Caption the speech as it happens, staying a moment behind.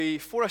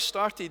Before I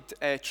started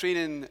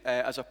training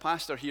as a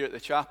pastor here at the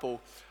chapel,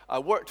 I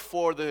worked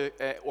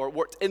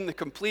in the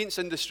complaints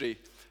industry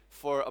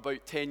for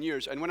about 10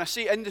 years. And when I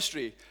say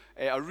industry,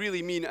 I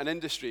really mean an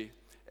industry.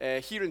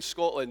 Here in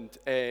Scotland,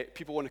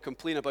 people want to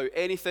complain about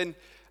anything,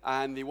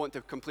 and they want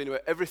to complain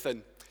about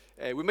everything.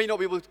 We might not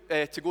be able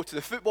to go to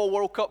the Football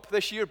World Cup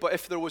this year, but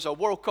if there was a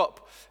World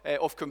Cup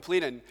of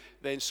complaining,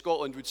 then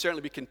Scotland would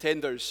certainly be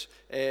contenders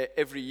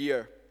every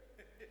year.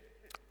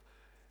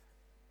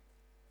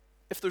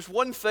 If there's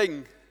one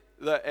thing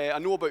that I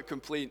know about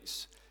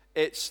complaints,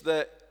 it's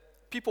that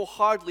people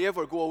hardly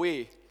ever go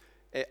away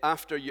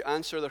after you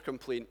answer their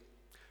complaint.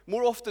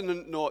 More often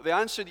than not, the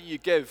answer that you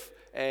give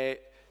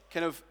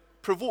kind of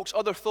provokes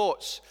other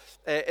thoughts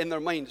in their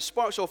mind,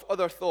 sparks off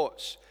other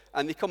thoughts,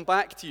 and they come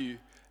back to you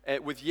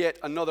with yet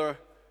another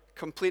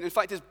complaint. In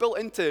fact, it's built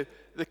into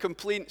the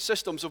complaint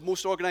systems of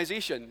most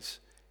organizations.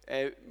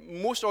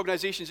 Most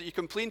organizations that you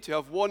complain to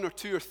have one or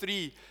two or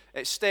three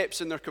steps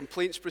in their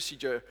complaints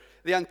procedure.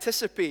 They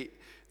anticipate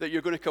that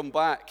you're going to come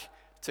back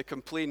to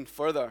complain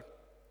further.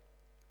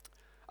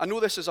 I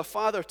know this as a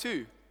father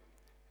too.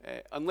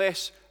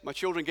 Unless my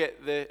children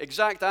get the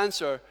exact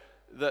answer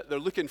that they're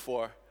looking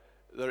for,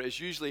 there is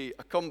usually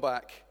a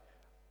comeback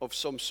of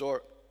some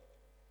sort.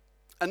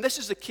 And this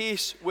is the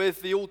case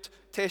with the Old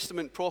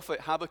Testament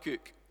prophet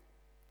Habakkuk.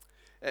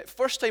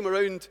 First time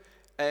around,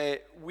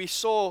 we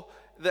saw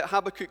that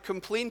Habakkuk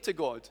complained to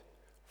God.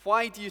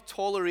 Why do you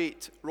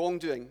tolerate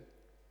wrongdoing?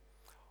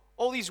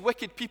 All these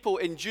wicked people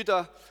in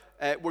Judah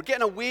were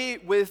getting away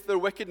with their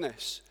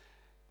wickedness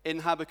in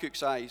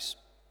Habakkuk's eyes.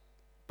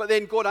 But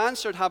then God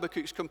answered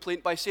Habakkuk's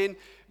complaint by saying,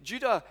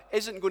 Judah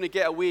isn't going to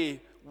get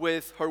away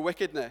with her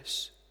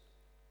wickedness.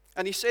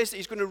 And he says that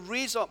he's going to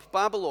raise up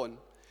Babylon,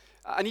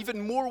 an even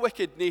more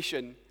wicked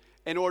nation,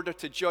 in order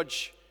to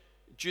judge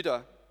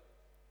Judah.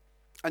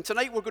 And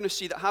tonight we're going to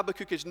see that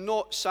Habakkuk is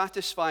not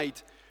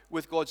satisfied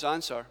with God's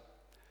answer.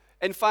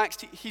 In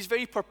fact, he's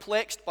very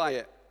perplexed by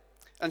it.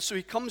 And so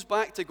he comes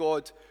back to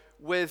God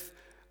with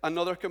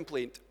another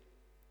complaint.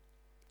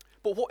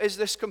 But what is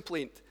this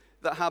complaint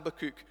that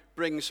Habakkuk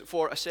brings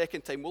for a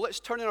second time? Well,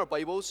 let's turn in our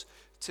Bibles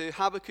to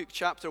Habakkuk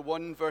chapter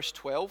 1, verse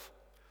 12.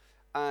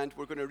 And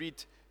we're going to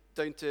read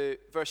down to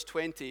verse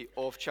 20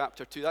 of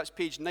chapter 2. That's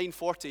page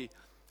 940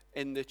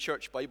 in the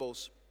church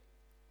Bibles.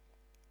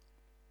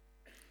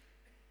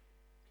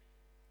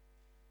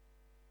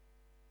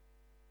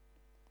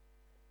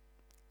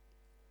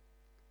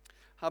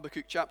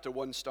 Habakkuk chapter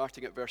 1,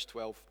 starting at verse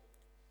 12.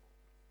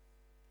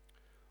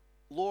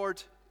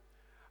 Lord,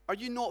 are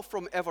you not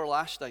from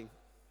everlasting?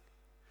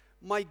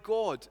 My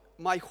God,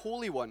 my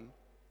Holy One,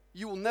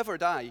 you will never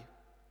die.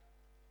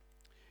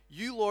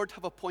 You, Lord,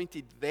 have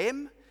appointed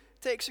them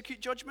to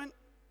execute judgment.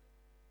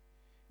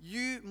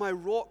 You, my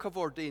rock, have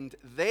ordained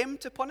them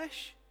to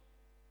punish.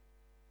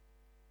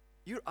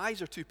 Your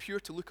eyes are too pure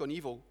to look on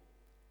evil.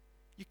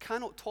 You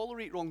cannot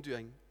tolerate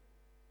wrongdoing.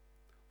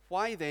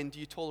 Why then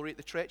do you tolerate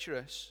the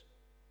treacherous?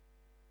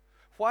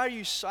 Why are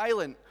you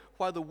silent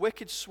while the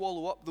wicked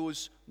swallow up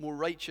those more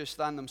righteous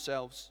than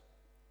themselves?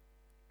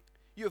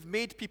 You have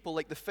made people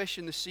like the fish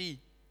in the sea,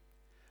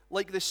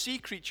 like the sea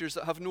creatures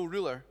that have no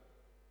ruler.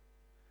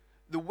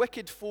 The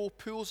wicked foe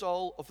pulls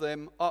all of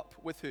them up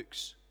with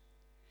hooks.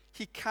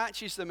 He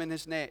catches them in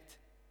his net.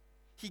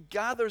 He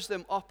gathers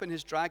them up in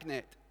his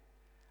dragnet,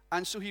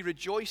 and so he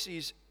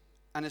rejoices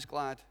and is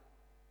glad.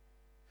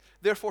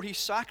 Therefore he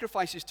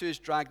sacrifices to his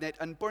dragnet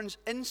and burns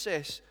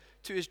incense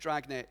to his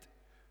dragnet.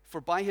 For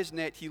by his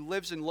net he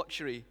lives in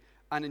luxury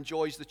and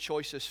enjoys the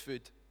choicest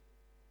food.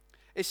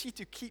 Is he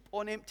to keep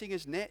on emptying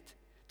his net,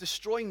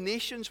 destroying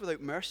nations without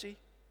mercy?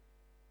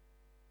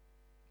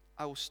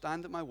 I will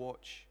stand at my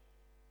watch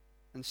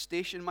and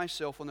station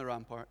myself on the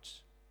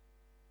ramparts.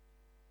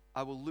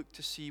 I will look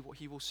to see what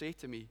he will say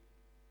to me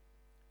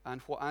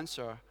and what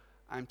answer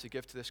I am to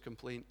give to this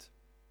complaint.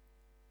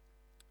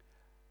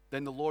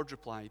 Then the Lord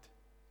replied,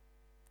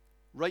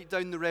 write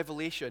down the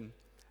revelation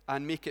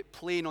and make it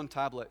plain on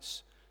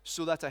tablets,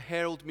 so that a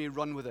herald may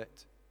run with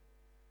it.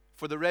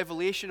 For the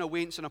revelation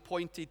awaits an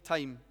appointed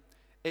time.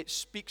 It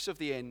speaks of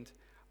the end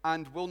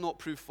and will not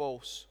prove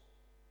false.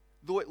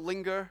 Though it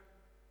linger,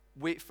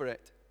 wait for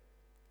it.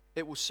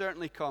 It will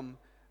certainly come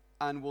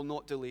and will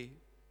not delay.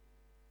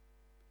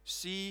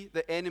 See,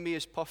 the enemy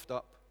is puffed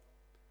up.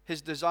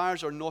 His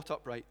desires are not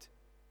upright,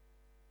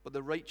 but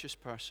the righteous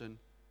person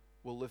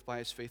will live by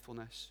his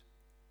faithfulness.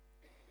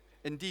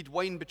 Indeed,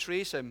 wine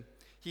betrays him.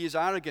 He is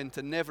arrogant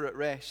and never at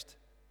rest,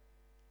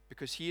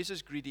 because he is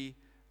as greedy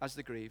as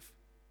the grave,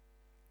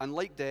 and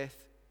like death,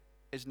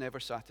 is never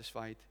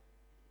satisfied.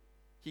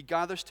 He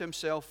gathers to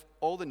himself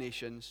all the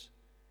nations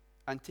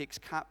and takes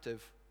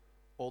captive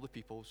all the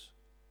peoples.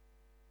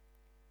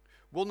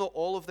 Will not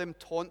all of them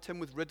taunt him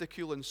with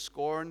ridicule and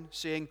scorn,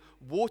 saying,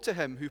 woe to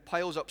him who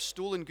piles up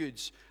stolen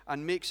goods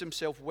and makes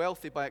himself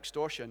wealthy by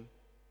extortion?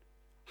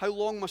 How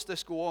long must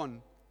this go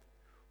on?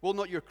 Will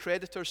not your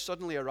creditors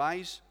suddenly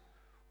arise?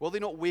 Will they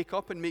not wake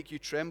up and make you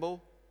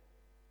tremble?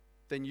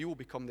 Then you will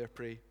become their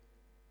prey.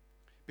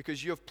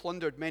 Because you have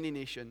plundered many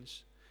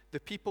nations, the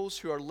peoples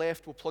who are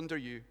left will plunder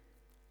you.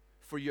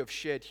 for you have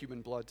shed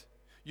human blood.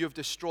 You have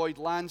destroyed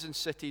lands and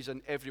cities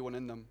and everyone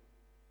in them.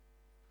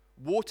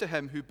 Woe to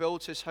him who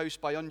builds his house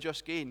by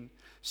unjust gain,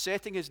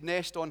 setting his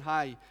nest on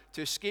high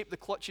to escape the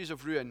clutches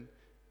of ruin.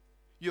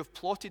 You have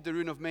plotted the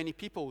ruin of many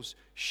peoples,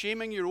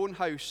 shaming your own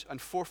house and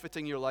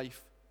forfeiting your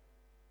life.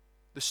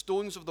 The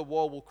stones of the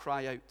wall will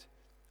cry out,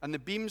 and the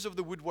beams of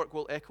the woodwork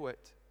will echo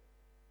it.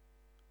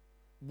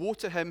 Woe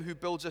to him who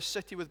builds a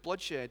city with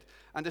bloodshed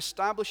and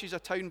establishes a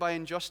town by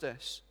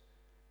injustice.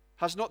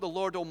 Has not the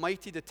Lord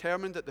Almighty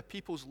determined that the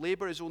people's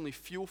labor is only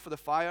fuel for the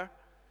fire,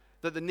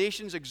 that the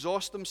nations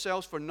exhaust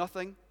themselves for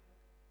nothing?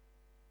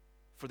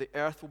 For the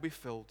earth will be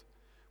filled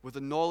with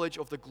the knowledge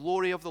of the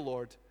glory of the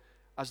Lord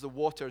as the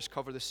waters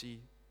cover the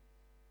sea.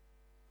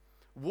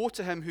 Woe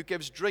to him who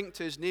gives drink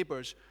to his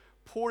neighbors,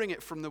 pouring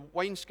it from the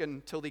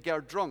wineskin till they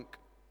get drunk,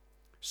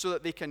 so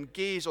that they can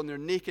gaze on their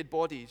naked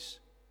bodies.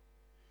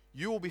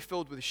 You will be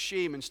filled with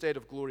shame instead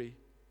of glory.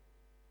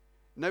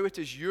 Now it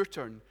is your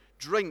turn.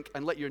 Drink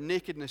and let your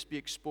nakedness be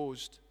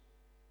exposed.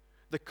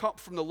 The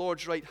cup from the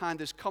Lord's right hand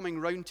is coming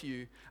round to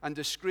you, and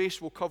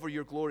disgrace will cover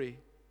your glory.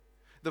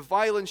 The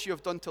violence you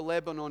have done to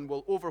Lebanon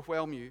will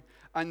overwhelm you,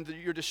 and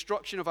your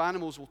destruction of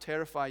animals will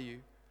terrify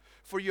you.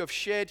 For you have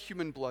shed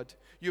human blood.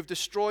 You have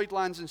destroyed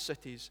lands and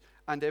cities,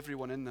 and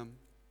everyone in them.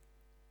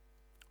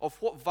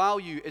 Of what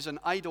value is an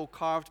idol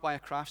carved by a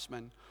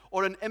craftsman,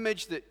 or an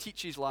image that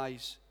teaches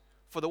lies?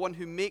 For the one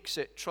who makes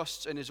it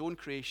trusts in his own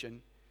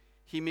creation.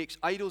 He makes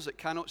idols that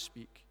cannot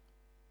speak.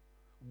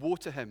 Woe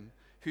to him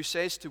who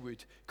says to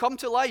wood, "Come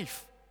to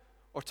life,"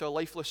 or to a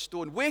lifeless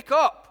stone, "Wake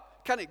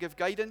up." Can it give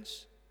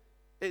guidance?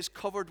 It is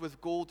covered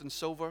with gold and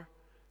silver.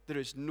 There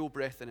is no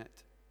breath in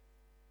it.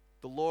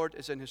 The Lord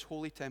is in his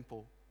holy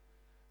temple.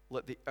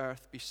 Let the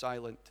earth be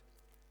silent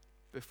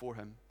before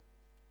him.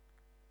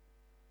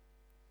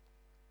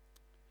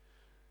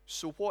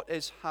 So what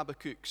is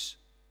Habakkuk's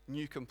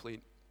new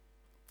complaint?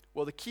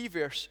 Well, the key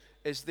verse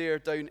is there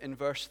down in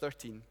verse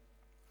 13.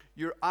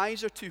 Your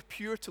eyes are too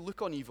pure to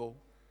look on evil.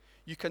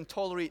 You can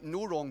tolerate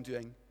no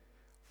wrongdoing.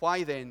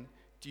 Why then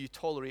do you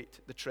tolerate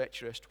the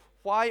treacherous?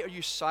 Why are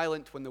you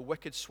silent when the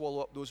wicked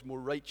swallow up those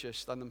more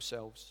righteous than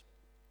themselves?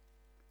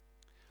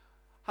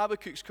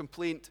 Habakkuk's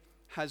complaint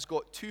has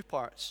got two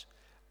parts,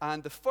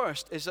 and the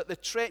first is that the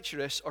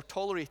treacherous are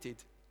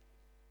tolerated.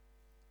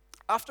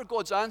 After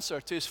God's answer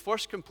to his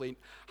first complaint,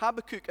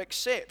 Habakkuk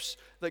accepts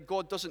that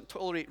God doesn't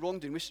tolerate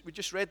wrongdoing. We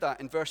just read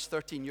that in verse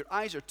 13. Your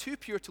eyes are too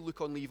pure to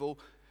look on evil.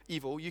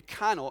 You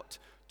cannot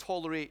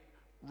tolerate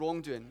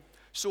wrongdoing.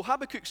 So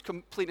Habakkuk's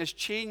complaint has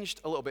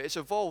changed a little bit. It's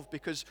evolved,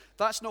 because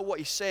that's not what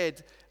he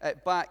said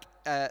back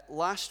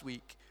last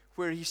week,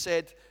 where he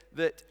said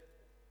that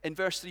in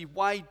verse 3,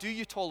 why do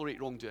you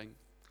tolerate wrongdoing?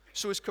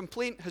 So his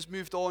complaint has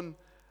moved on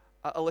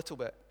a little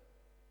bit.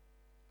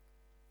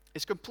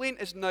 His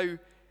complaint is now,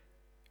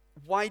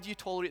 why do you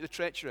tolerate the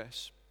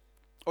treacherous?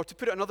 Or to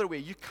put it another way,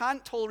 you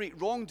can't tolerate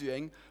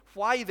wrongdoing.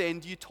 Why then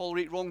do you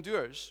tolerate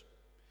wrongdoers?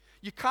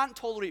 You can't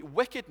tolerate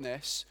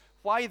wickedness.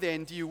 Why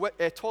then do you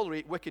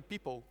tolerate wicked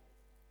people?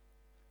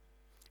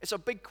 It's a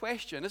big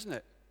question, isn't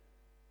it?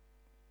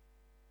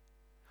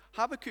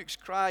 Habakkuk's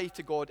cry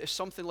to God is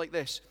something like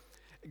this.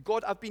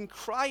 God, I've been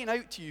crying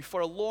out to you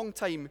for a long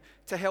time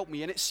to help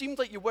me, and it seemed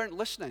like you weren't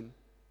listening.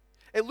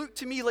 It looked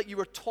to me like you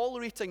were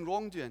tolerating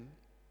wrongdoing,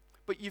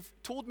 but you've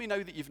told me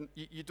now that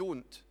you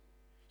don't.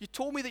 You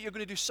told me that you're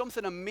going to do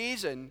something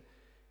amazing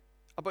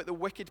about the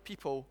wicked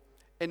people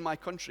in my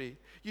country.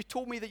 You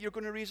told me that you're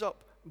going to raise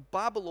up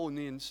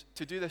Babylonians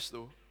to do this,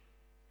 though.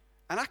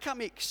 And I can't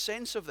make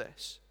sense of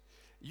this.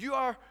 You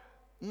are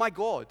my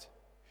God.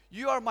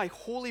 You are my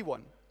Holy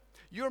One.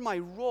 You're my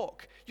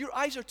rock. Your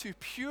eyes are too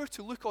pure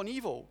to look on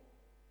evil.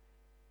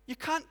 You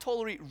can't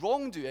tolerate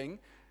wrongdoing,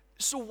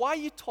 so why are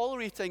you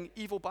tolerating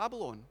evil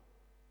Babylon?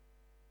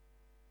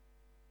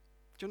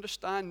 Do you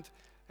understand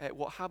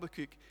what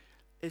Habakkuk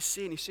is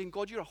saying? He's saying,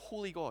 God, you're a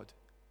holy God.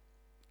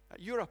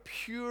 You're a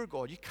pure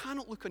God. You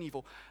cannot look on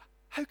evil.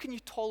 How can you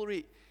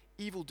tolerate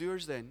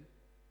evildoers then?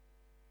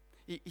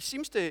 He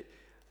seems to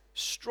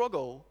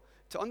struggle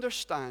to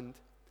understand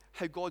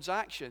how God's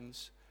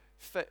actions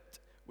fit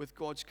with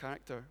God's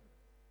character.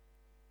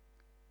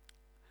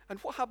 And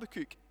what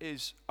Habakkuk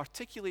is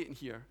articulating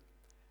here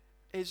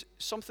is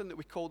something that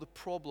we call the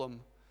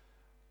problem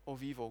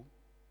of evil.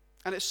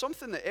 And it's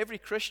something that every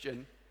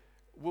Christian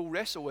will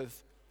wrestle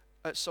with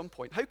at some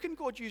point. How can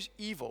God use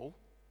evil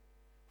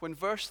when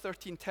verse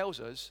 13 tells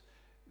us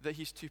that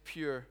he's too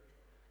pure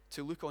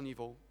to look on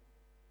evil?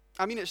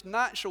 I mean, it's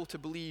natural to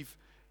believe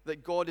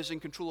that God is in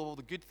control of all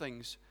the good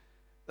things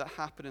that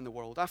happen in the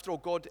world. After all,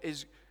 God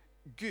is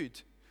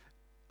good.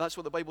 That's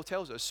what the Bible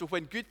tells us. So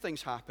when good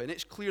things happen,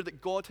 it's clear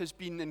that God has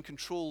been in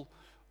control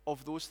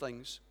of those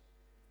things.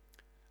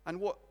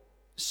 And what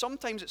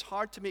sometimes it's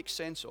hard to make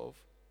sense of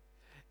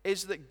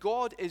is that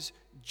God is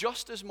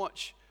just as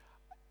much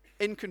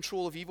in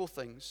control of evil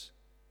things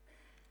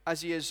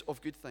as he is of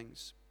good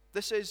things.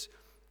 This is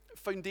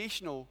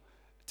foundational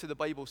to the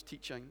Bible's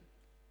teaching.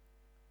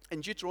 In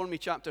Deuteronomy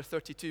chapter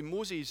 32,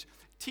 Moses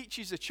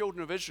teaches the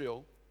children of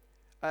Israel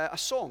a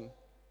song.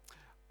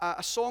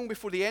 a song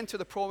before they enter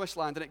the promised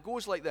land, and it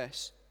goes like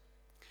this.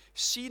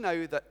 See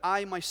now that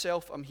I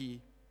myself am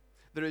he.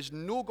 There is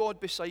no God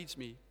besides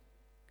me.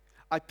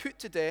 I put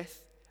to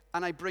death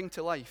and I bring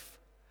to life.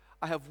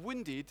 I have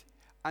wounded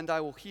and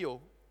I will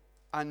heal,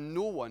 and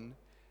no one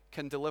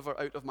can deliver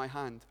out of my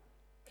hand.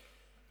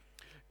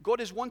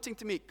 God is wanting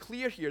to make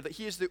clear here that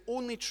he is the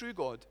only true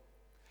God.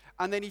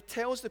 And then he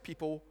tells the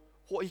people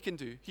what he can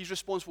do. He's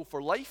responsible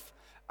for life,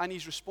 and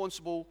he's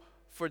responsible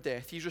for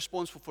death. He's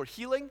responsible for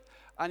healing,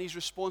 and he's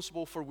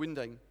responsible for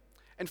wounding.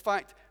 In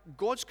fact,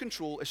 God's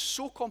control is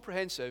so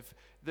comprehensive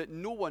that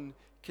no one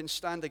can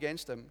stand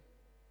against him.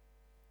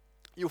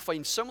 You'll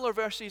find similar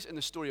verses in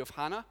the story of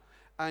Hannah,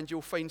 and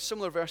you'll find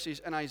similar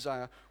verses in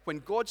Isaiah when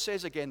God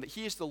says again that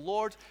he is the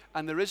Lord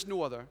and there is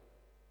no other.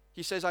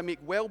 He says, I make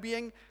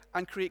well-being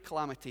and create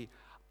calamity.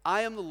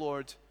 I am the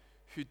Lord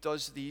who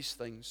does these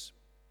things.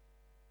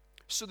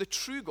 So the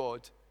true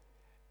God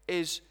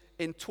is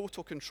in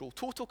total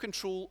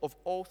control of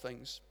all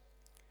things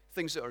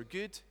that are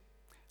good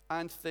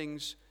and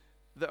things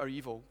that are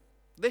evil.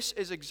 This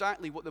is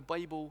exactly what the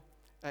Bible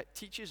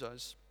teaches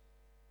us.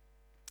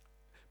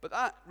 But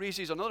that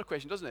raises another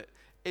question, doesn't it?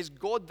 Is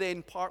God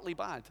then partly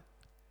bad?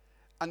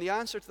 And the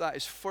answer to that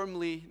is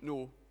firmly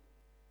no.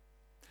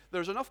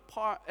 There are enough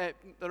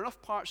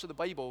parts of the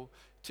Bible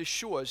to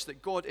show us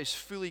that God is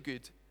fully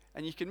good.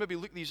 And you can maybe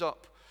look these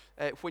up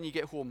when you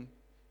get home.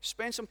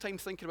 Spend some time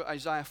thinking about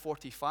Isaiah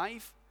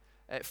 45,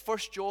 1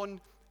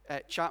 John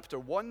chapter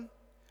 1,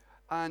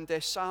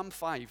 and Psalm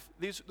 5.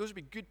 Those would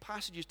be good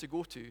passages to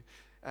go to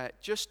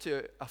just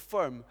to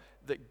affirm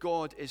that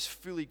God is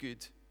fully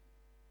good.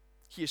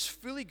 He is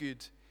fully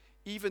good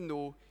even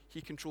though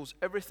he controls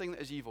everything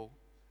that is evil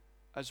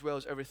as well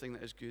as everything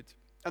that is good.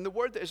 And the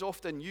word that is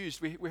often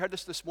used, we heard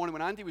this morning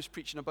when Andy was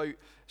preaching about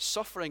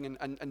suffering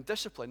and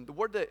discipline. The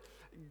word that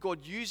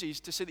God uses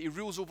to say that he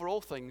rules over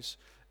all things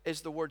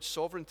is the word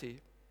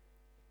sovereignty.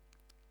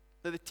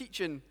 Now, the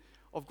teaching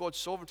of God's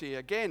sovereignty,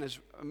 again, is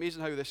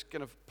amazing how this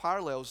kind of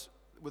parallels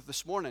with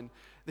this morning.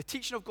 The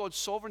teaching of God's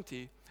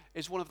sovereignty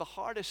is one of the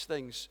hardest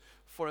things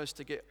for us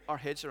to get our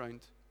heads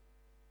around.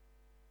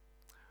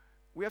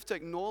 We have to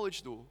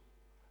acknowledge, though,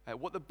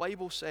 what the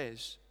Bible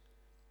says,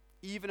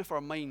 even if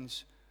our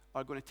minds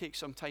are going to take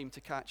some time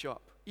to catch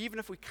up. Even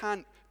if we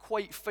can't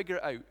quite figure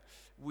it out,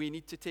 we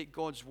need to take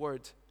God's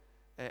word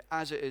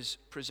as it is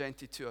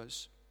presented to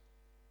us.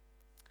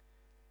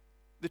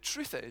 The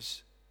truth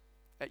is,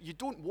 you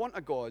don't want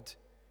a God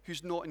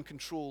who's not in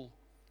control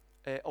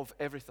of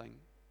everything.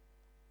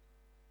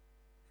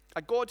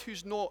 A God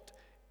who's not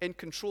in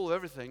control of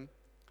everything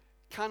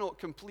cannot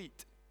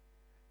complete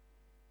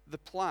the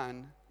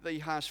plan that he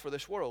has for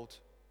this world.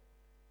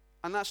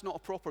 And that's not a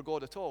proper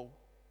God at all.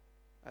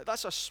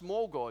 That's a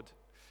small God.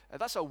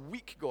 That's a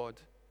weak God.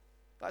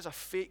 That's a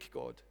fake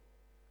God.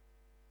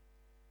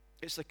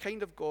 It's the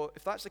kind of God,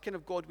 if that's the kind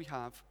of God we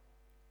have,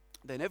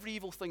 then every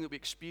evil thing that we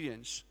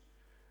experience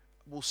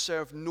will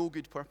serve no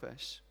good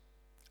purpose.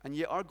 And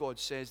yet our God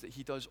says that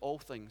he does all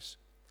things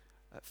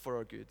for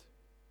our good.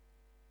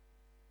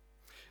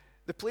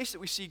 The place that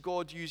we see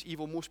God use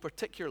evil most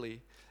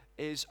particularly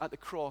is at the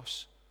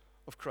cross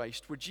of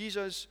Christ, where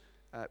Jesus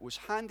was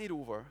handed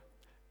over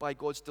by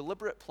God's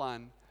deliberate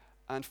plan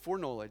and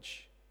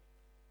foreknowledge.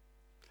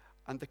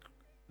 And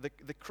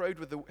the crowd,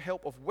 with the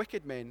help of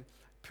wicked men,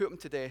 put him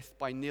to death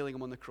by nailing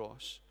him on the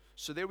cross.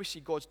 So there we see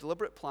God's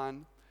deliberate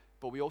plan,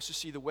 but we also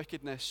see the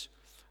wickedness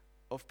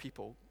of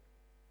people.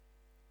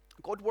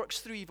 God works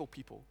through evil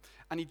people,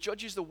 and he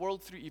judges the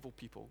world through evil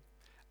people.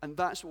 And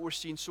that's what we're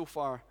seeing so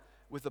far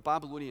with the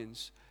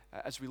Babylonians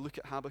as we look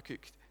at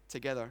Habakkuk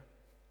together.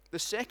 The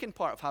second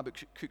part of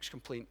Habakkuk's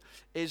complaint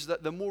is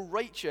that the more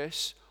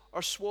righteous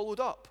are swallowed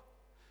up.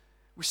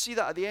 We see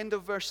that at the end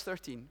of verse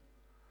 13.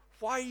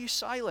 Why are you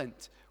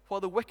silent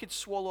while the wicked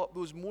swallow up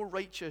those more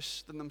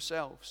righteous than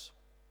themselves?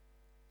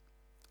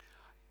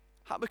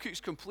 Habakkuk's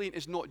complaint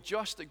is not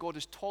just that God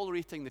is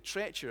tolerating the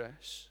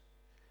treacherous.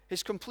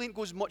 His complaint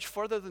goes much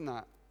further than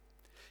that.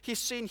 He's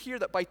saying here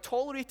that by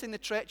tolerating the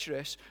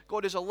treacherous,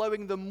 God is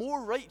allowing the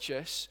more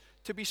righteous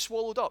to be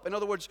swallowed up. In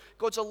other words,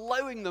 God's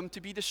allowing them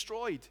to be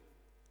destroyed.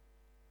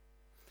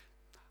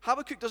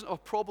 Habakkuk doesn't have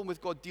a problem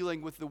with God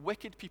dealing with the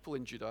wicked people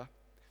in Judah.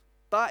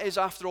 That is,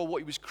 after all, what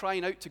he was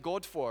crying out to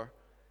God for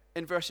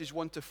in verses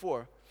 1 to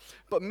 4.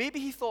 But maybe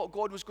he thought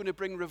God was going to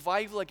bring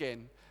revival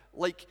again,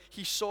 like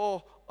he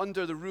saw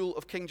under the rule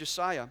of King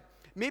Josiah.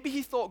 Maybe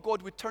he thought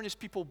God would turn his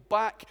people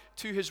back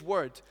to his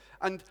word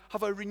and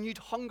have a renewed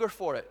hunger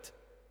for it.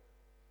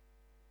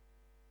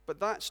 But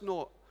that's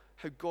not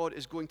how God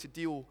is going to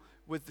deal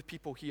with the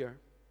people here.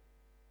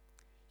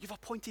 You've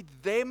appointed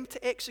them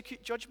to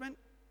execute judgment.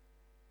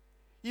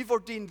 You've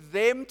ordained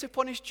them to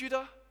punish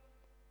Judah.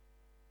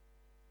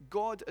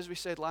 God, as we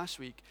said last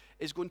week,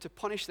 is going to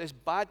punish this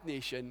bad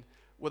nation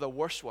with a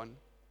worse one.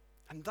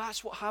 And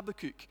that's what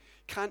Habakkuk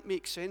can't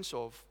make sense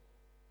of.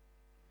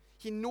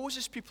 He knows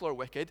his people are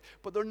wicked,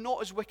 but they're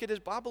not as wicked as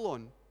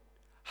Babylon.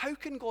 How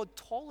can God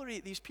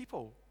tolerate these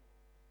people?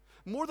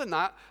 More than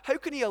that, how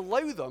can he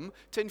allow them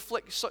to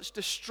inflict such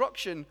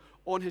destruction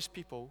on his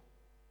people?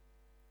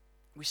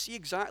 we see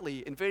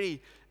exactly, in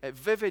very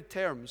vivid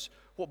terms,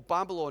 what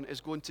Babylon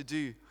is going to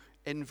do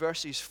in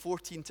verses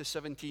 14 to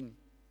 17.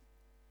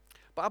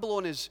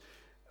 Babylon is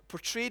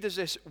portrayed as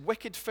this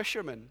wicked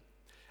fisherman,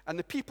 and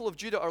the people of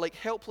Judah are like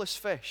helpless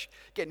fish,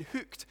 getting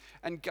hooked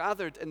and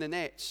gathered in the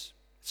nets.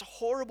 It's a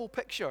horrible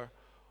picture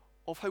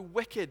of how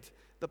wicked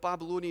the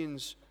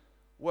Babylonians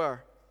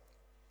were.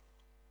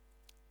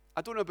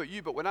 I don't know about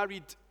you, but when I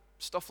read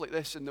stuff like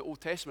this in the Old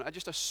Testament, I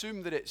just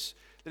assume that it's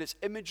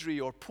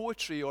imagery or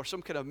poetry or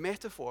some kind of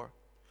metaphor.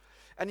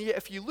 And yet,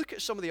 if you look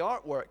at some of the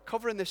artwork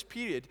covering this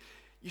period,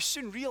 you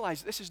soon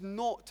realize this is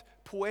not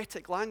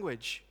poetic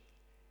language.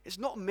 It's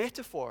not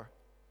metaphor.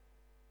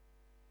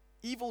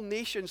 Evil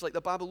nations like the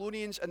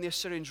Babylonians and the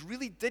Assyrians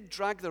really did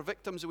drag their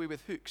victims away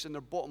with hooks in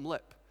their bottom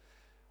lip,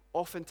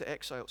 off into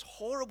exile. It's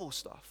horrible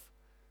stuff.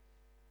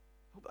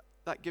 I hope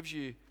that gives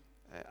you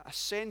a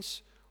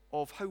sense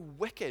of how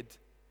wicked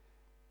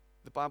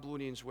the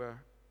Babylonians were.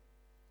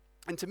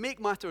 And to make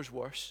matters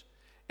worse,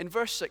 in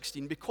verse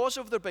 16, because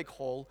of their big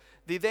haul,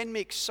 they then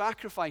make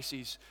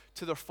sacrifices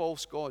to their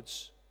false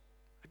gods.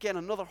 Again,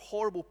 another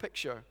horrible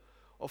picture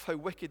of how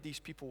wicked these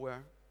people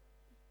were.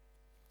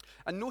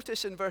 And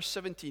notice in verse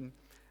 17,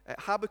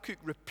 Habakkuk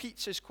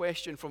repeats his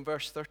question from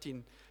verse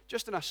 13,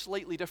 just in a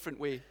slightly different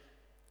way.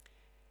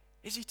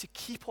 Is he to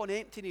keep on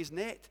emptying his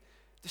net,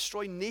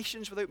 destroying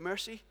nations without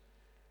mercy?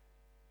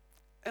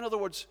 In other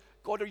words,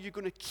 God, are you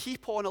going to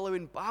keep on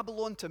allowing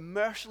Babylon to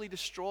mercilessly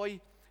destroy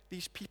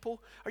these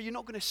people? Are you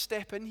not going to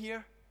step in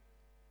here?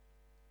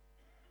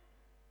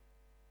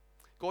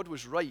 God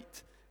was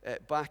right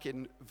back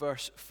in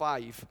verse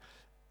 5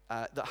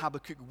 that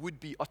Habakkuk would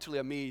be utterly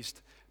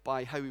amazed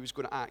by how he was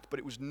going to act, but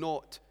it was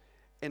not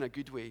in a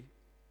good way.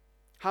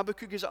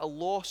 Habakkuk is at a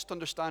loss to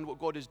understand what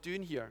God is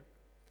doing here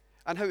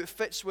and how it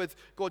fits with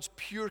God's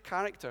pure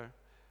character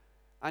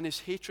and his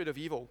hatred of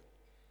evil.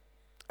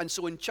 And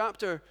so in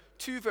chapter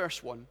 2,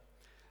 verse 1,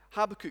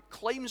 Habakkuk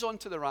climbs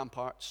onto the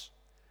ramparts,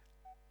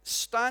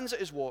 stands at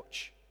his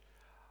watch,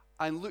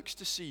 and looks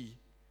to see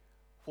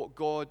what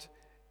God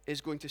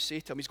is going to say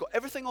to him. He's got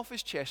everything off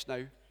his chest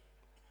now,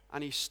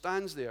 and he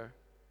stands there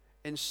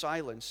in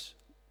silence,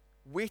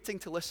 waiting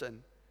to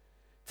listen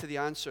to the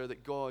answer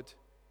that God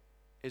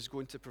is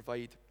going to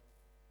provide.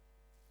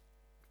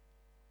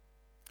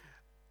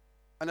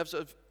 And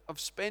I've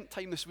spent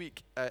time this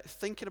week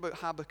thinking about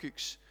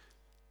Habakkuk's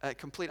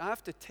complaint. I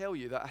have to tell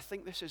you that I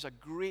think this is a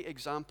great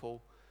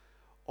example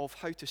of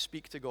how to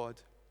speak to God.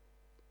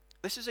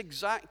 This is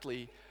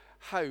exactly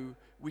how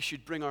we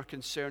should bring our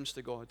concerns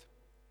to God.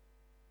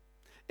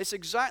 It's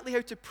exactly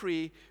how to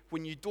pray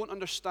when you don't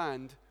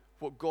understand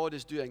what God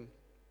is doing.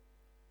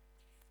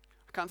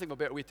 I can't think of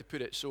a better way to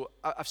put it. So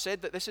I've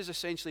said that this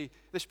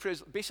prayer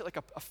is basically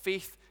like a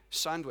faith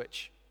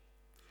sandwich.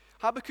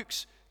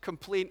 Habakkuk's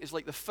complaint is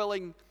like the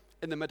filling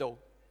in the middle.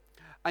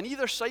 And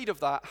either side of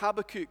that,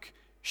 Habakkuk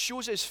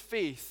shows his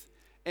faith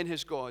in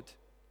his God.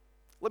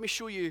 Let me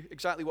show you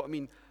exactly what I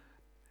mean.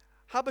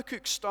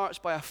 Habakkuk starts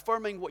by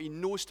affirming what he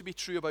knows to be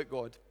true about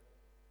God,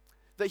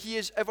 that he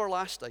is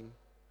everlasting,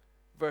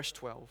 verse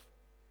 12.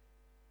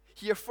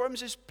 He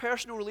affirms his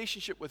personal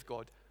relationship with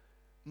God,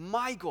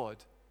 my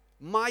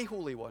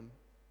Holy One.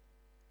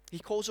 He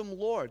calls him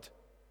Lord,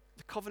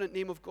 the covenant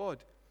name of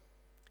God.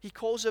 He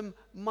calls him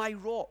my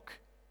rock.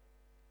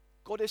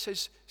 God is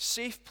his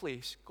safe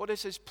place. God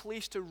is his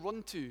place to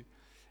run to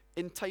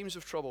in times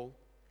of trouble.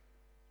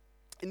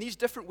 In these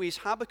different ways,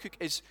 Habakkuk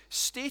is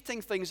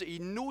stating things that he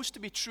knows to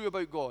be true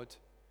about God,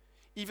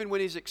 even when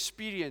his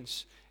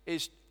experience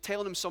is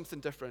telling him something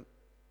different.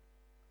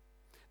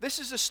 This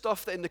is the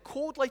stuff that in the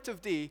cold light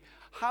of day,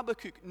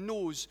 Habakkuk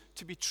knows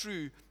to be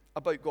true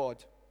about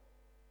God.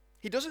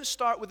 He doesn't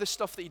start with the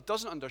stuff that he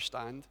doesn't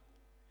understand.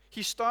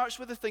 He starts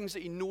with the things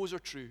that he knows are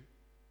true.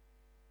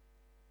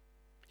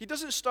 He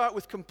doesn't start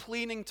with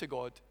complaining to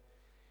God.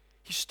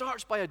 He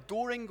starts by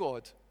adoring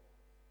God.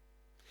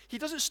 He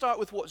doesn't start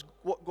with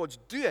what God's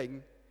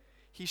doing.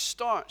 He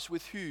starts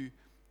with who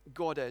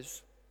God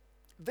is.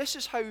 This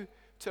is how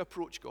to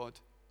approach God.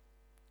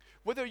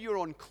 Whether you're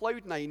on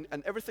cloud nine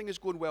and everything is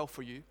going well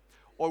for you,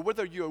 or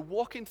whether you're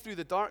walking through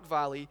the dark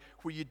valley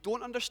where you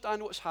don't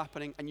understand what's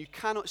happening and you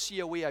cannot see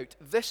a way out,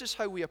 this is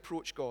how we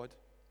approach God.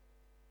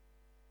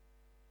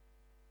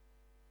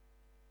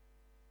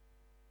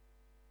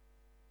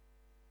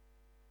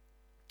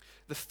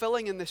 The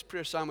filling in this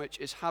prayer sandwich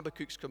is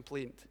Habakkuk's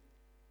complaint.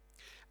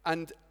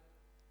 And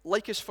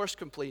like his first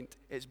complaint,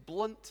 it's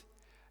blunt,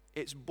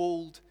 it's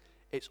bold,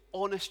 it's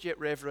honest yet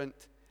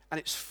reverent, and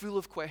it's full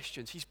of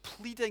questions. He's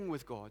pleading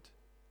with God.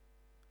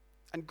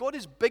 And God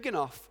is big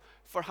enough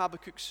for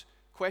Habakkuk's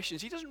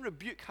questions. He doesn't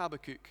rebuke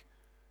Habakkuk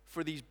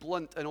for these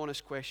blunt and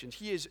honest questions.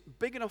 He is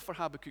big enough for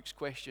Habakkuk's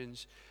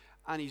questions,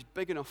 and he's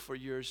big enough for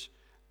yours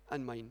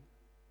and mine.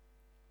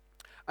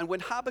 And when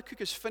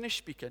Habakkuk is finished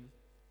speaking,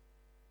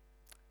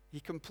 he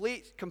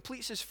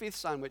completes his faith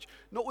sandwich,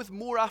 not with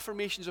more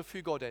affirmations of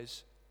who God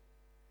is,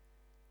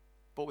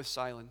 but with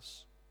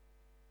silence.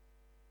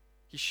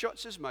 He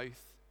shuts his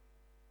mouth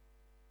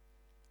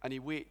and he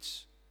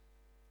waits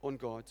on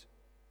God.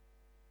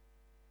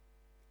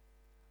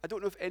 I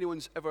don't know if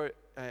anyone's ever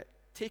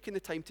taken the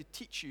time to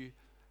teach you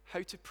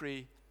how to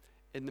pray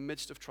in the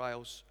midst of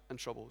trials and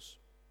troubles.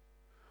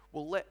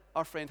 Well, let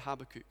our friend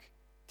Habakkuk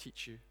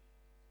teach you.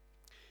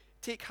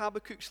 Take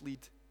Habakkuk's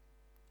lead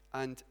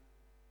and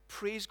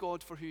praise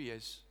God for who he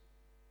is.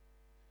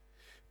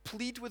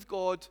 Plead with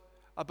God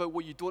about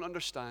what you don't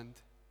understand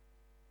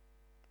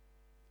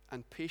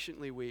and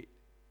patiently wait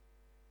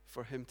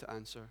for him to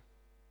answer.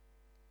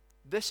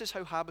 This is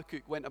how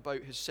Habakkuk went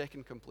about his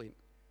second complaint.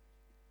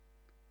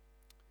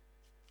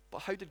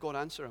 But how did God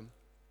answer him?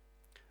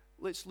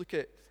 Let's look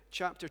at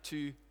chapter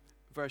 2,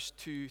 verse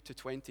 2 to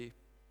 20.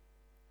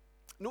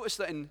 Notice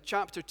that in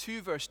chapter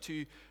 2, verse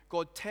 2,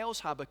 God tells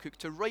Habakkuk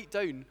to write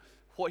down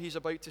what he's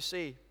about to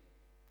say,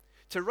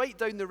 to write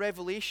down the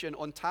revelation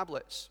on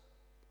tablets.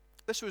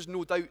 This was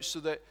no doubt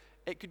so that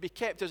it could be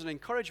kept as an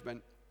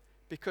encouragement,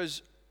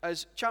 because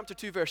as chapter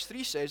 2, verse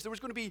 3 says, there was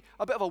going to be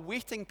a bit of a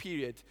waiting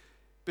period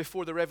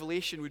before the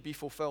revelation would be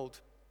fulfilled.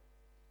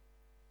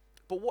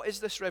 But what is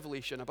this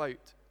revelation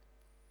about?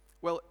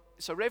 Well,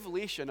 it's a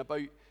revelation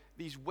about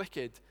these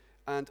wicked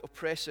and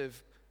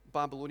oppressive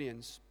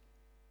Babylonians.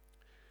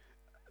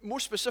 More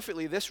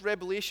specifically, this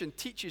revelation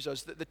teaches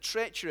us that the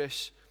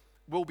treacherous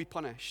will be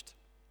punished.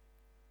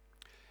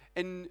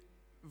 In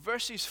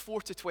verses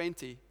 4 to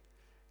 20,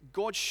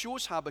 God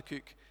shows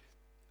Habakkuk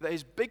that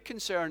his big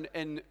concern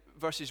in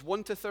verses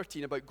 1 to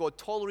 13 about God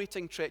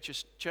tolerating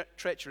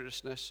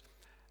treacherousness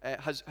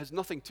has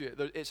nothing to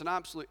it. It's an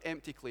absolute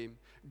empty claim.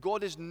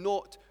 God is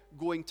not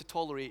going to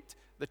tolerate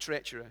the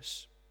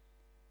treacherous.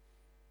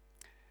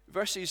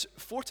 Verses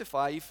 4 to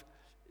 5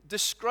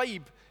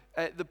 describe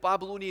the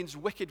Babylonians'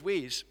 wicked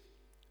ways.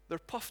 They're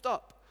puffed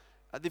up.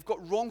 They've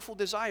got wrongful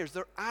desires.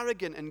 They're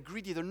arrogant and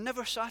greedy. They're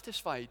never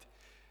satisfied.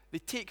 They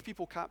take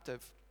people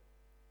captive.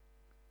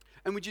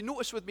 And would you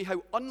notice with me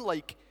how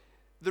unlike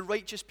the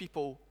righteous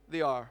people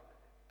they are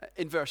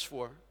in verse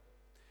 4?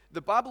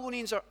 The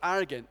Babylonians are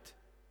arrogant,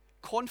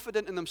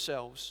 confident in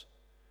themselves.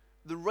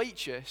 The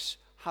righteous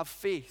have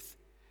faith.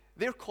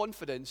 Their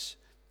confidence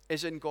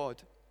is in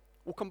God.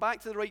 We'll come back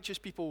to the righteous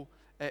people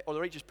or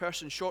the righteous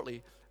person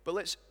shortly, but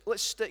let's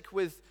stick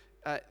with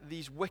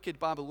these wicked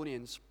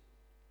Babylonians.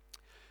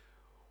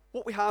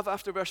 What we have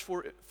after verse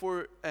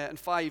 4 and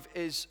 5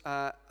 is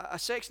a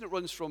section that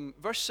runs from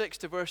verse 6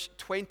 to verse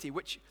 20,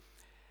 which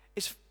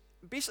is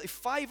basically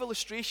 5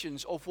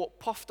 illustrations of what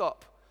puffed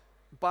up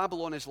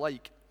Babylon is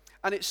like.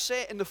 And it's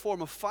set in the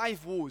form of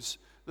 5 woes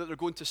that they're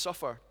going to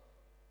suffer.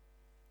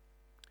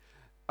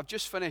 I've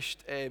just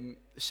finished the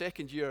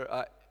second year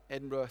at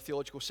Edinburgh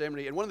Theological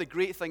Seminary, and one of the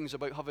great things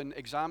about having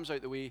exams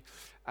out the way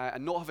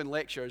and not having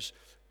lectures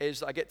is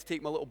that I get to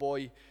take my little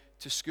boy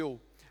to school.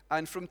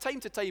 And from time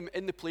to time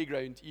in the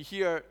playground, you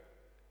hear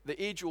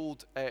the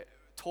age-old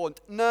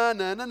taunt, na,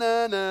 na, na,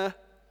 na, na.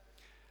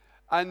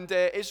 And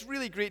it's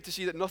really great to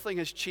see that nothing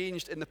has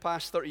changed in the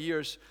past 30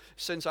 years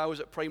since I was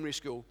at primary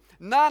school.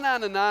 Na, na,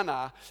 na, na,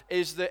 na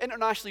is the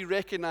internationally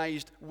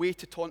recognized way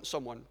to taunt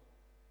someone.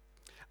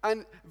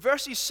 And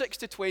verses 6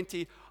 to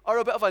 20 are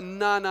a bit of a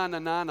na, na, na,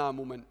 na, na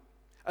moment,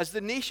 as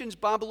the nations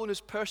Babylon has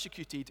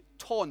persecuted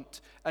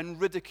taunt and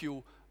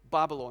ridicule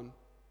Babylon.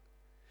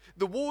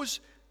 The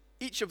woes,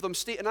 each of them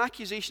state an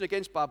accusation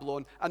against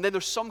Babylon, and then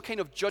there's some kind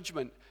of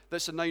judgment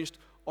that's announced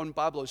on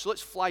Babylon. So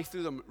let's fly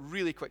through them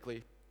really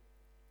quickly.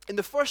 In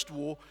the first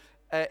woe,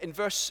 in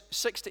verse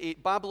 6 to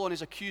 8, Babylon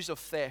is accused of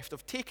theft,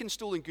 of taking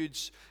stolen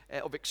goods,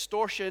 of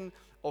extortion,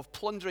 of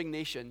plundering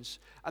nations.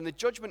 And the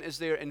judgment is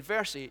there in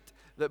verse 8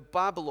 that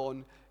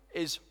Babylon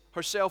is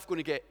herself going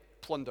to get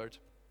plundered.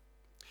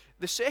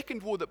 The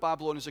second woe that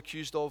Babylon is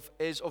accused of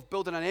is of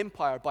building an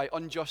empire by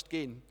unjust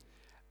gain.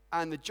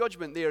 And the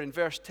judgment there in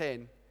verse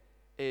 10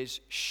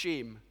 is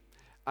shame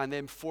and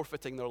them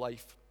forfeiting their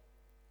life.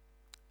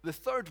 The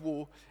third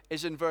woe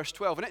is in verse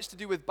 12, and it's to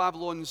do with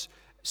Babylon's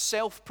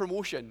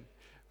self-promotion,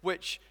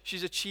 which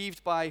she's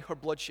achieved by her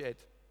bloodshed.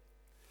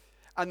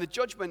 And the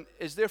judgment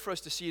is there for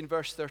us to see in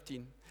verse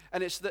 13.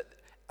 And it's that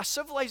a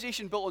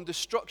civilization built on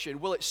destruction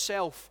will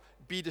itself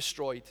be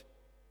destroyed.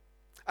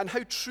 And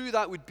how true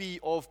that would be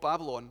of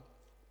Babylon.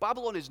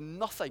 Babylon is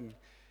nothing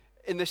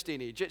in this day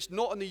and age. It's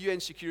not on the UN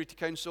Security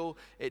Council.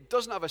 It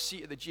doesn't have a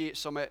seat at the G8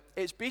 summit.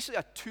 It's basically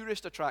a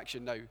tourist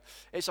attraction now.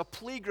 It's a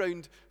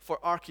playground for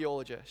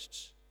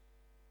archaeologists.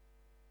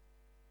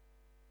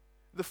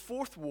 The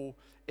fourth woe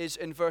is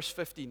in verse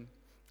 15.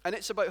 And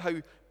it's about how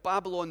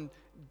Babylon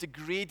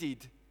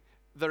degraded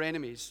their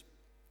enemies.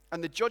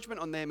 And the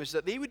judgment on them is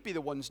that they would be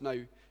the ones now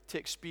to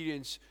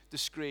experience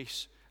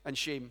disgrace and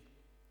shame.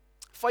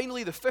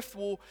 Finally, the fifth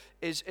woe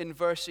is in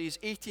verses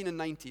 18 and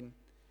 19,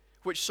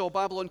 which saw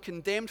Babylon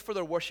condemned for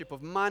their worship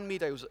of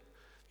man-made idols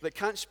that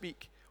can't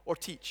speak or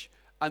teach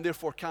and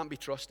therefore can't be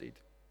trusted.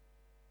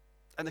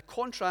 And the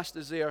contrast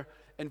is there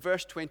in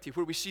verse 20,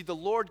 where we see the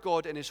Lord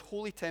God in his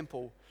holy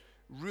temple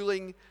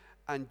ruling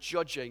and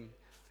judging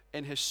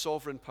in his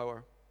sovereign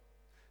power.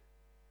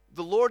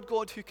 The Lord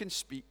God who can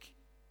speak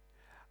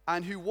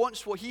and who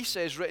wants what he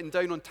says written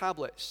down on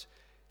tablets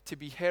to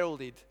be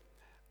heralded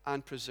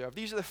and preserved.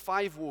 These are the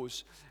 5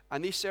 woes,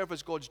 and they serve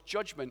as God's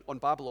judgment on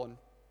Babylon.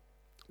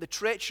 The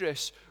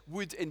treacherous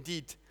would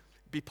indeed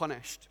be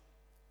punished.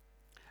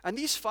 And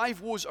these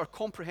 5 woes are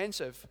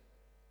comprehensive.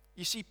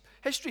 You see,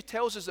 history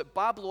tells us that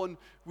Babylon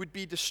would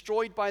be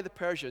destroyed by the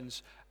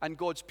Persians and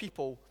God's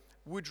people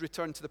would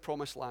return to the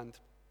promised land.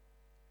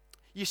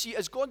 You see,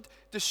 as God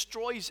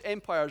destroys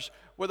empires,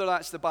 whether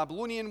that's the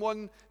Babylonian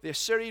one, the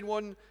Assyrian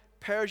one,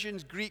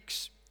 Persians,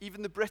 Greeks,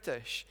 even the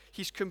British,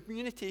 he's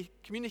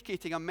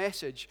communicating a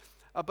message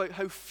about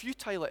how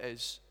futile it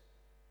is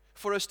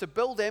for us to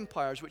build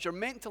empires which are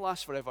meant to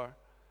last forever,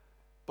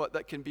 but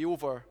that can be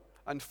over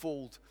and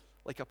fold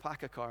like a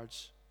pack of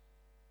cards.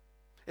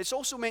 It's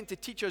also meant to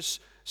teach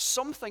us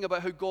something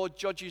about how God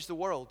judges the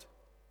world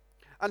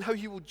and how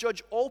he will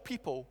judge all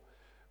people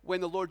when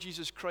the Lord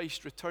Jesus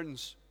Christ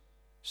returns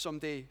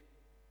someday.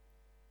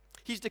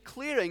 He's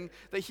declaring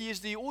that he is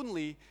the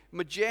only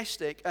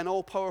majestic and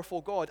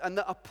all-powerful God, and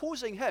that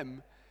opposing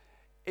him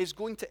is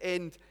going to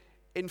end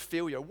in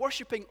failure.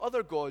 Worshipping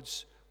other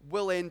gods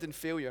will end in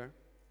failure.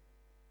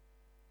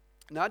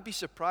 Now, I'd be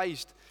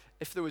surprised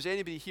if there was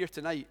anybody here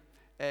tonight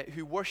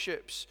who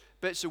worships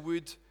bits of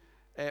wood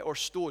or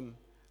stone,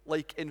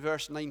 like in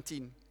verse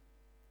 19.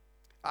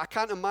 I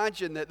can't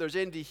imagine that there's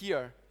anybody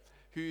here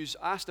who's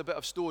asked a bit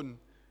of stone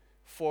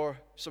for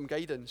some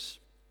guidance.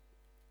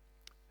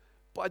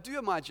 But I do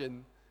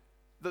imagine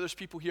that there's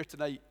people here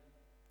tonight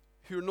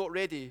who are not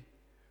ready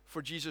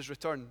for Jesus'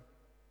 return.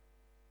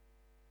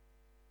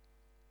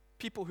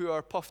 People who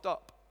are puffed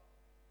up,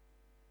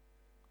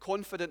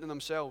 confident in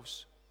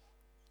themselves.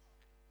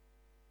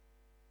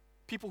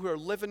 People who are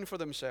living for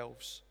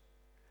themselves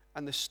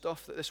and the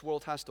stuff that this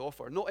world has to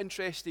offer, not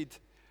interested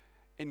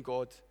in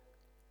God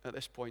at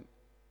this point.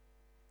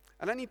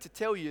 And I need to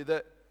tell you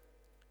that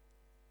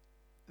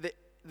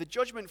the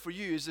judgment for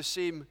you is the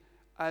same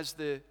as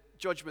the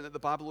judgment that the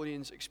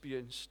Babylonians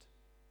experienced.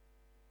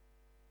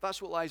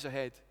 That's what lies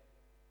ahead.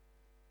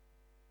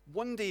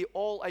 One day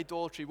all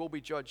idolatry will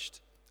be judged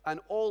and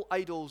all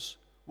idols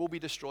will be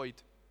destroyed.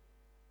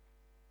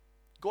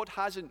 God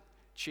hasn't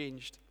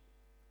changed.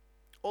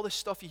 All this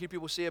stuff you hear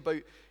people say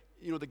about,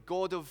 the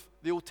God of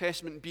the Old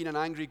Testament being an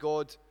angry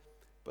God,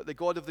 but the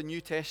God of the New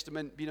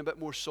Testament being a bit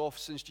more soft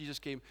since Jesus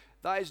came,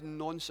 that is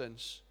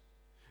nonsense.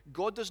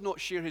 God does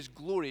not share his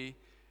glory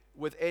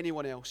with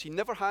anyone else. He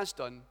never has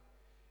done,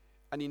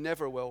 and he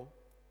never will.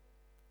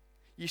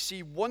 You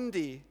see, one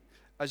day,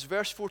 as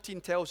verse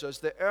 14 tells us,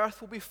 the earth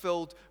will be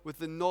filled with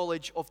the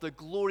knowledge of the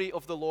glory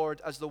of the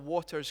Lord as the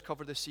waters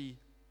cover the sea.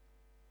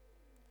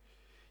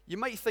 You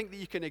might think that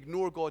you can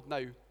ignore God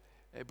now,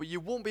 but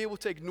you won't be able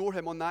to ignore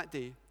him on that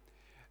day,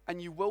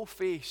 and you will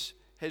face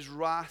his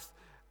wrath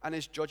and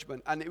his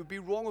judgment. And it would be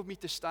wrong of me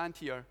to stand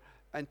here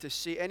and to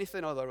say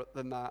anything other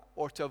than that,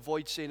 or to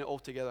avoid saying it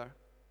altogether.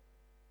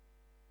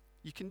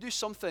 You can do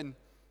something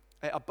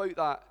about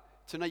that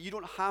tonight. You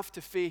don't have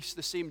to face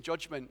the same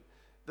judgment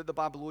that the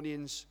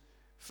Babylonians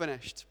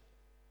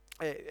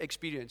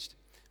experienced.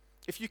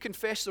 If you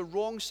confess the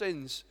wrong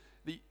sins,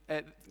 the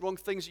wrong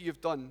things that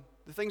you've done,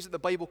 the things that the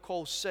Bible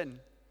calls sin,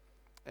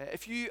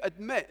 if you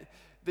admit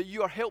that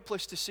you are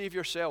helpless to save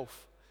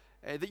yourself,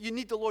 that you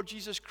need the Lord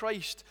Jesus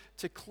Christ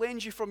to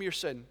cleanse you from your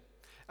sin,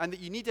 and that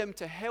you need him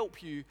to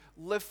help you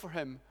live for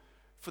him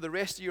for the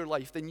rest of your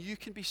life, then you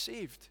can be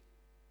saved.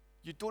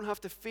 You don't have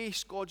to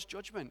face God's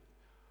judgment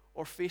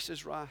or face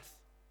his wrath.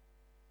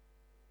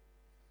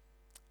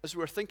 As we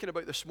were thinking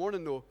about this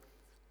morning, though,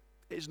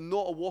 it is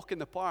not a walk in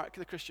the park,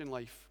 the Christian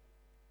life.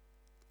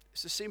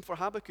 It's the same for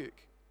Habakkuk.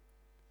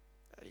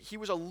 He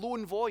was a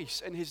lone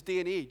voice in his day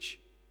and age.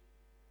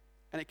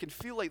 And it can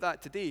feel like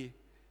that today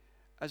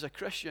as a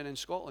Christian in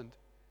Scotland.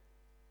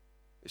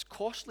 It's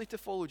costly to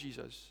follow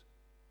Jesus.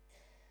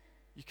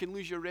 You can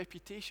lose your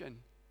reputation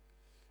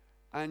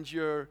and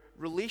your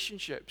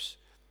relationships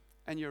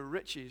and your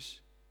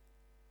riches,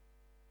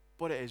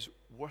 but it is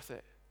worth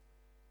it.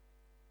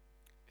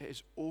 It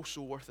is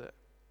also worth it.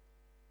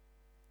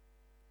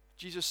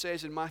 Jesus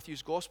says in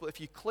Matthew's gospel,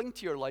 if you cling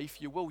to your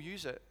life, you will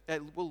lose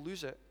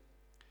it.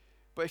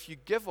 But if you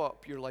give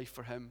up your life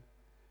for him,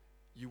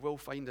 you will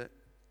find it.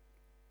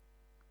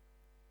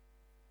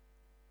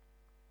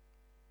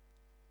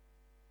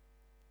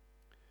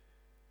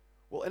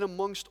 Well, in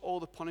amongst all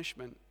the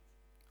punishment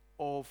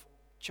of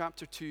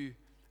chapter 2,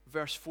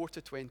 verse 4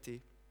 to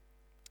 20,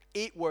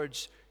 8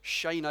 words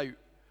shine out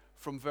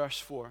from verse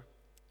 4.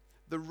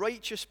 The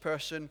righteous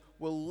person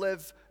will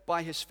live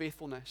by his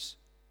faithfulness.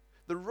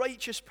 The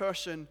righteous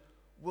person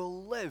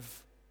will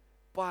live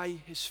by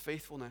his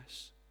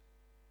faithfulness.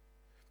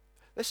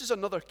 This is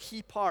another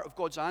key part of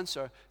God's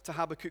answer to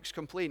Habakkuk's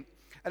complaint,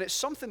 and it's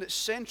something that's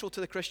central to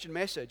the Christian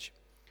message.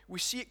 We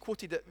see it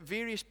quoted at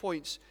various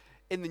points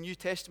in the New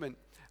Testament,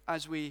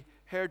 as we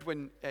heard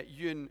when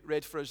Ewan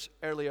read for us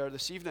earlier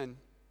this evening.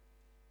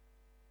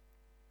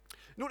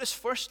 Notice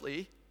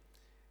firstly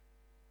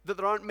that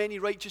there aren't many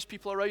righteous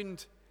people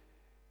around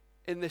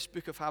in this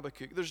book of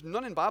Habakkuk. There's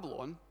none in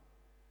Babylon,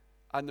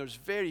 and there's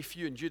very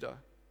few in Judah.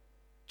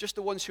 Just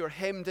the ones who are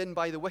hemmed in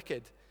by the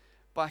wicked,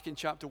 back in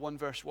chapter 1,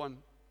 verse 1.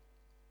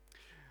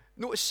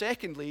 Notice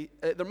secondly,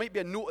 there might be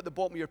a note at the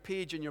bottom of your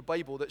page in your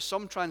Bible that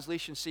some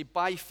translations say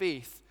by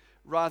faith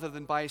rather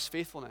than by his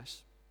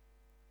faithfulness.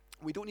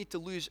 We don't need to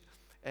lose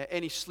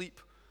any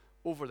sleep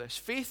over this.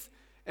 Faith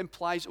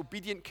implies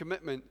obedient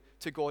commitment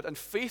to God, and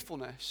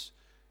faithfulness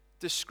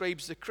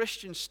describes the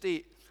Christian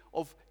state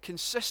of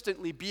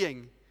consistently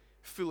being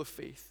full of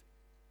faith.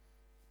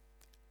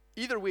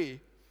 Either way,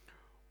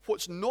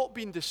 what's not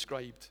been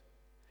described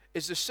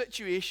is the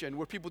situation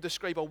where people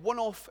describe a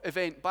one-off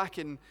event back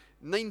in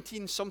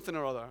 19-something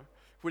or other,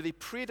 where they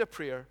prayed a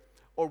prayer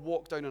or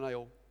walked down an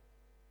aisle.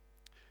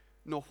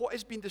 No, what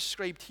is being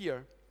described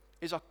here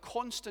is a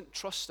constant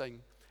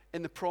trusting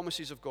in the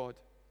promises of God.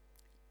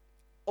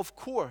 Of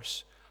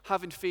course,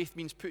 having faith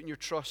means putting your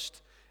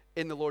trust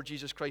in the Lord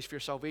Jesus Christ for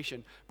your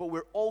salvation, but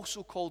we're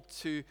also called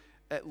to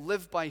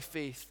live by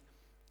faith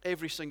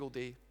every single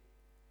day.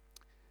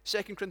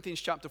 2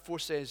 Corinthians chapter 4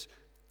 says,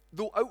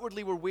 though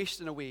outwardly we're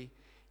wasting away,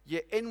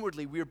 yet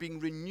inwardly we are being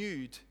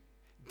renewed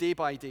day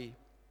by day.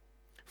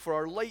 For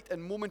our light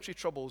and momentary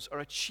troubles are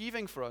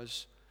achieving for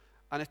us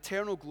an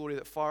eternal glory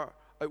that far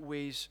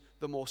outweighs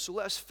them all. So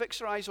let us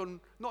fix our eyes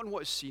not on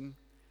what is seen,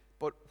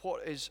 but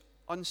what is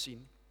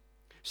unseen.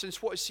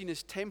 Since what is seen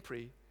is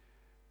temporary,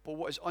 but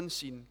what is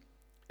unseen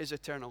is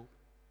eternal.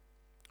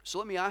 So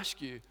let me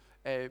ask you,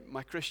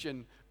 my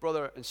Christian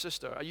brother and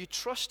sister, are you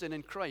trusting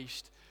in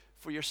Christ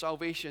for your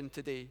salvation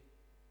today?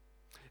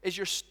 Is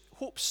your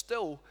hope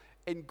still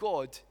in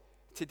God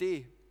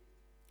today?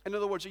 In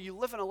other words, are you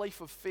living a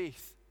life of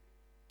faith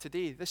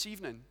today, this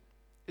evening?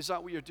 Is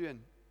that what you're doing?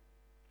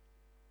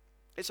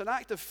 It's an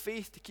act of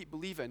faith to keep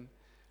believing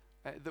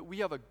that we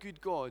have a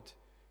good God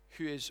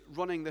who is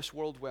running this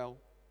world well.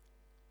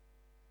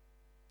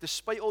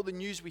 Despite all the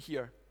news we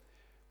hear,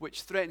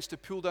 which threatens to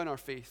pull down our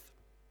faith.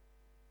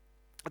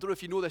 I don't know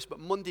if you know this, but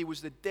Monday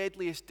was the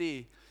deadliest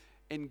day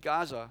in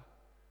Gaza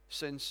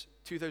since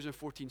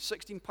 2014.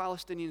 16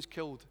 Palestinians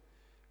killed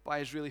by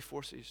Israeli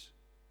forces.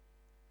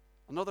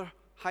 Another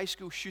high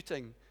school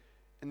shooting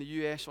in the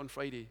US on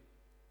Friday.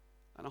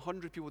 And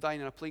 100 people dying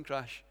in a plane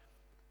crash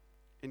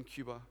in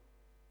Cuba.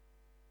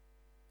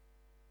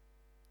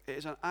 It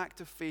is an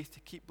act of faith to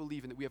keep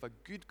believing that we have a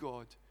good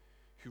God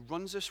who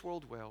runs this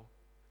world well,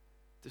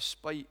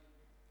 despite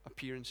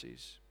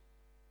appearances.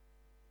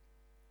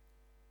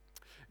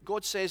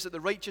 God says that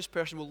the righteous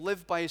person will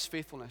live by his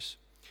faithfulness.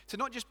 To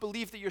not just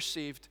believe that you're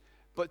saved,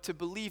 but to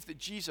believe that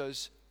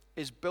Jesus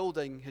is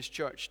building his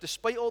church.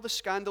 Despite all the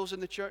scandals in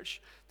the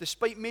church,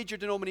 despite major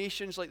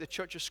denominations like the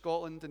Church of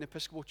Scotland and the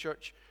Episcopal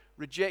Church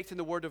rejecting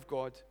the Word of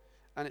God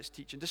and its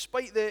teaching,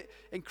 despite the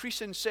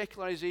increasing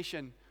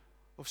secularization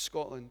of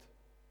Scotland,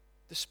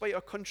 despite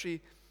our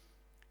country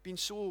being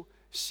so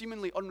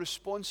seemingly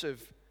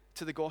unresponsive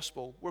to the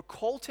gospel, we're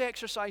called to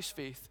exercise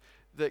faith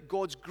that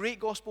God's great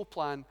gospel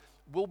plan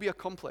will be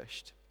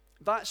accomplished.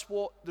 That's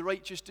what the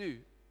righteous do.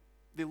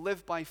 They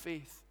live by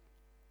faith.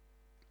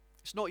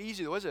 It's not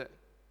easy though, is it?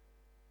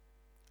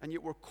 And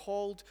yet we're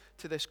called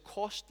to this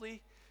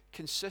costly,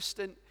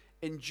 consistent,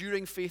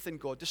 enduring faith in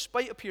God,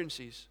 despite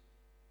appearances,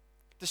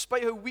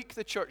 despite how weak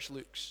the church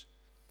looks,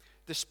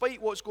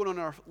 despite what's going on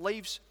in our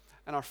lives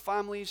and our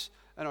families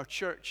and our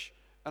church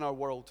and our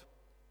world.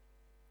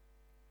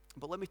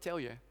 But let me tell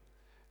you,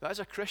 that as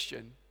a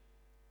Christian,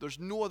 there's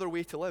no other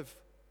way to live.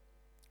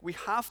 We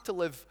have to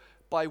live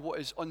by what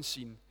is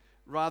unseen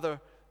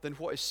rather than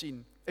what is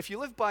seen. If you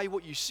live by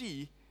what you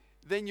see,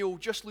 then you'll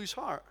just lose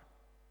heart.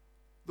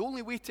 The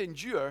only way to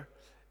endure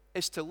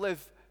is to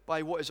live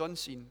by what is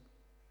unseen.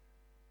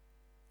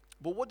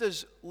 But what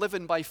does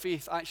living by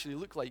faith actually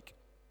look like?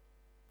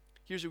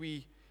 Here's a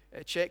wee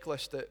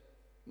checklist that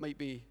might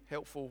be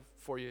helpful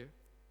for you.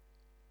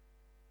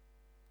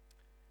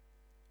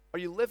 Are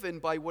you living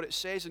by what it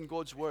says in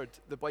God's Word,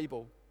 the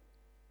Bible,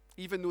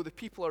 even though the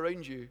people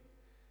around you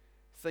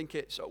think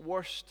it's at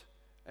worst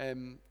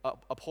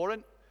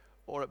abhorrent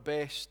or at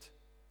best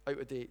out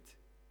of date,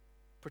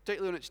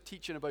 particularly when it's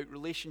teaching about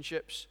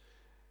relationships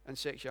and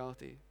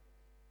sexuality?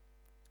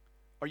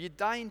 Are you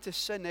dying to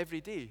sin every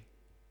day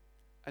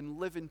and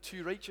living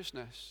to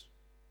righteousness?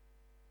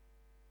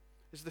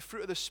 Is the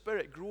fruit of the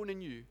Spirit growing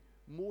in you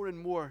more and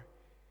more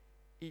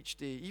each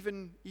day,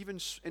 even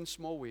in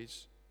small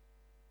ways?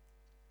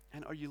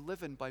 And are you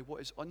living by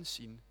what is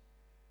unseen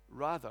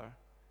rather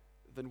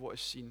than what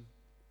is seen?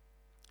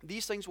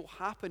 These things will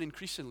happen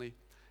increasingly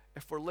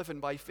if we're living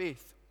by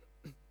faith.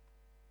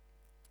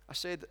 I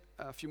said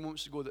a few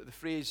moments ago that the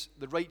phrase,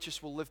 the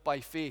righteous will live by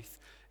faith,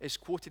 is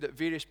quoted at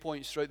various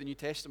points throughout the New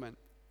Testament.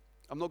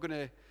 I'm not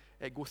going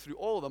to go through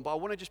all of them, but I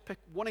want to just pick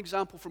one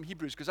example from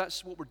Hebrews, because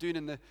that's what we're doing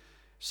in the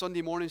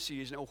Sunday morning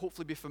series, and it will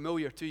hopefully be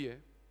familiar to you.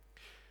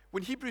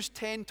 When Hebrews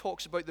 10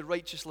 talks about the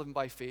righteous living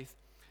by faith,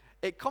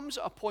 it comes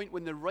at a point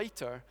when the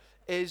writer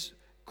is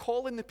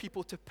calling the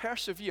people to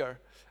persevere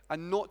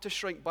and not to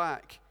shrink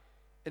back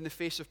in the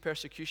face of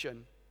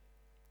persecution.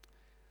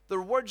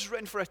 They're words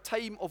written for a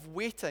time of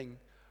waiting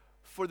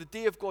for the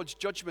day of God's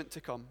judgment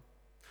to come,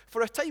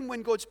 for a time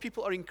when God's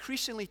people are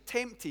increasingly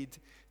tempted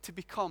to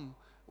become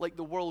like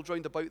the world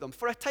round about them,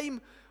 for a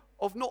time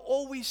of not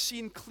always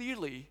seeing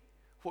clearly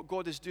what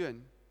God is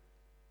doing.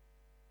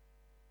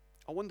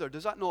 I wonder,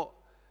 does that not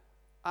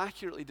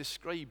accurately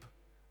describe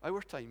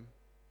our time?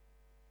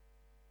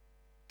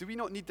 Do we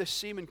not need this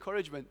same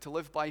encouragement to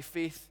live by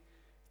faith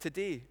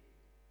today?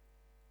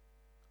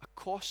 A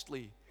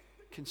costly,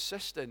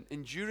 consistent,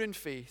 enduring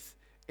faith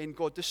in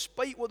God,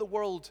 despite what the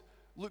world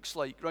looks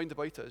like round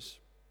about us.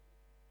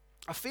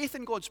 A faith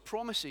in God's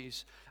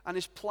promises and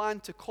his plan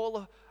to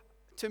call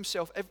to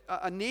himself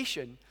a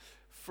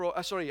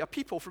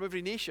people from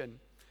every nation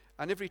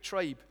and every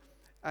tribe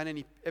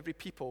and every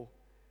people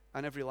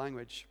and every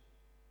language.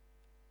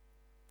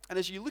 And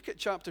as you look at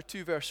chapter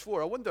 2, verse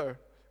 4, I wonder,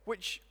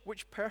 which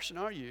person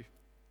are you?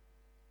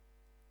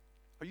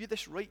 Are you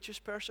this righteous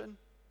person?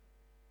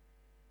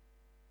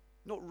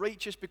 Not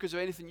righteous because of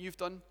anything you've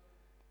done,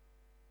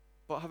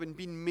 but having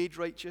been made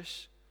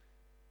righteous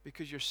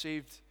because you're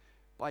saved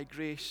by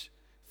grace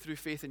through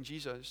faith in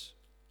Jesus.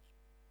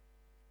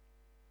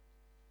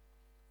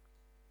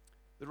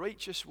 The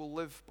righteous will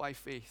live by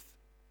faith,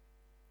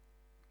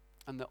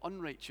 and the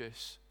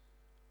unrighteous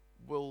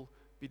will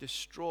be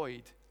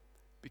destroyed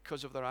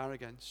because of their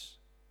arrogance.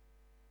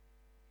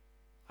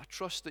 I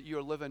trust that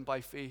you're living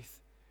by faith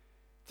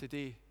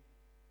today.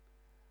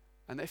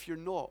 And if you're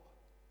not,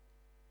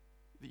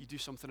 that you do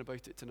something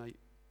about it tonight.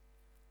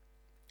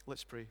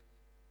 Let's pray.